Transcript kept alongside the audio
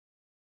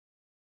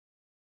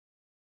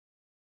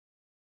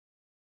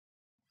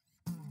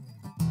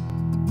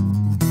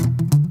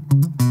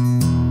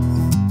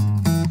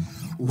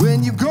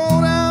When you go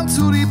down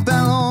to Deep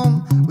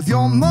Elem with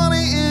your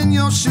money in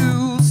your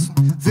shoes,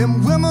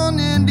 them women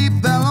in Deep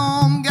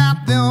Elem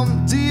got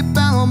them Deep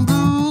Elem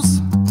blues.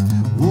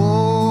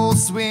 Whoa,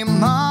 sweet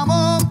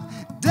mama,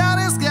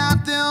 daddy's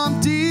got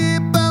them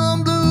Deep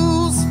Elem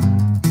blues.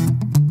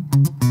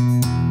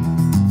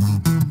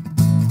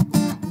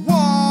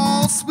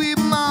 Whoa, sweet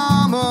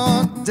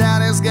mama,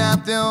 daddy's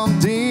got them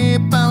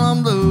Deep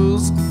Elem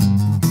blues.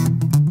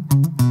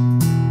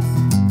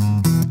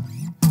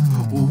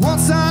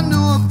 Once I knew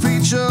a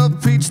preacher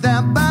preached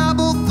that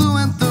Bible through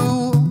and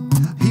through.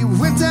 He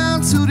went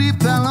down to Deep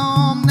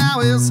Elem, now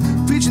his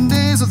preaching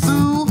days are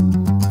through.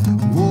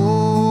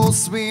 Whoa,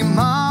 sweet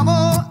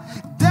mama,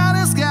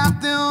 daddy's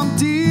got them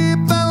Deep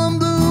Elem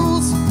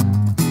blues.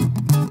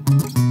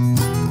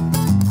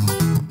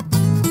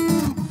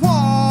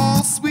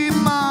 Whoa, sweet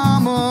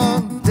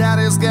mama,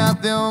 daddy's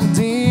got them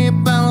Deep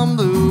Elem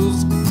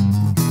blues.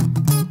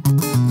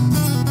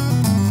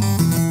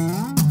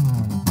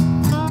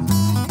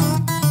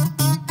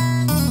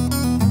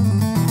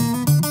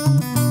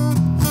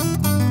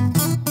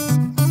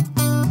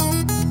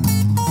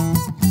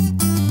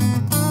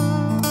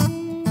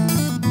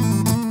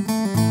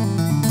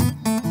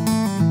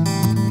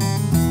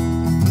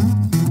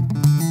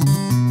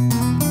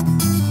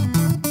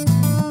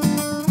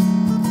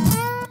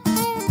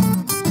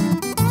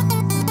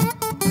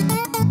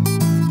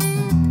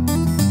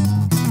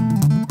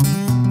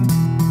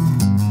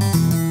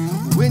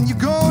 When you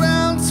go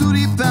down to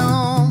Deep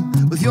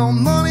Elem with your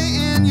money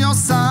in your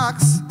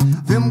socks,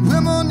 them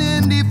women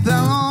in Deep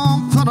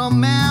Elem put a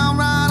man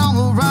right on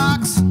the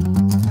rocks.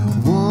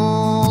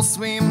 Whoa,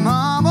 sweet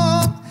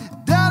mama,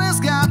 daddy's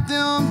got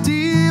them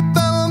Deep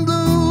Elem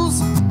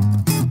blues.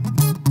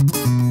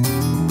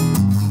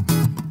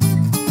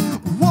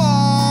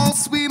 Whoa,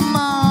 sweet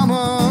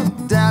mama,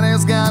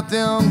 daddy's got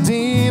them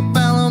Deep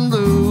Elem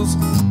blues.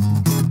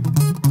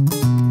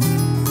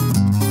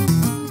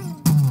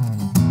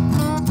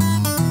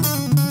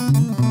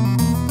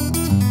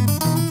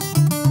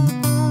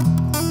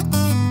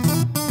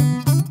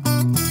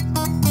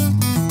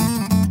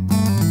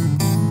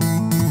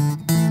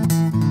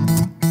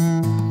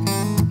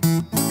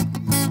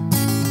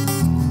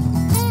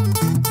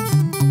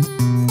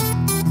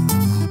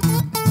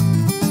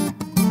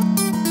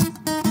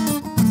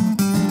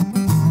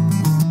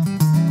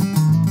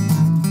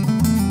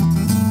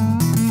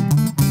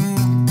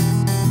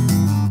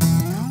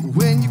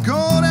 When you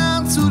go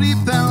down to Deep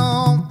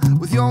Elem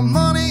with your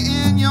money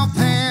in your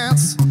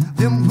pants,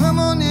 them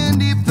women in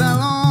Deep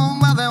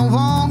Elem, well, they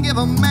won't give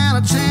a man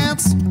a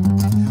chance.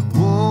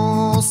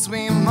 Whoa,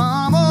 sweet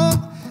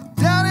mama,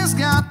 daddy's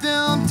got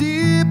them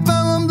Deep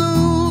Elem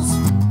blues.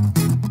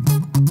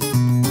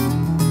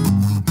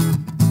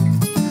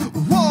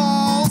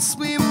 Whoa,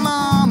 sweet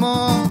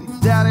mama,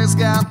 daddy's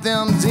got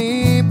them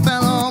Deep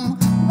Elem.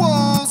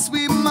 Whoa,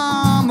 sweet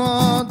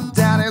mama,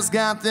 daddy's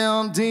got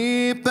them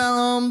Deep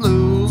Elem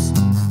blues.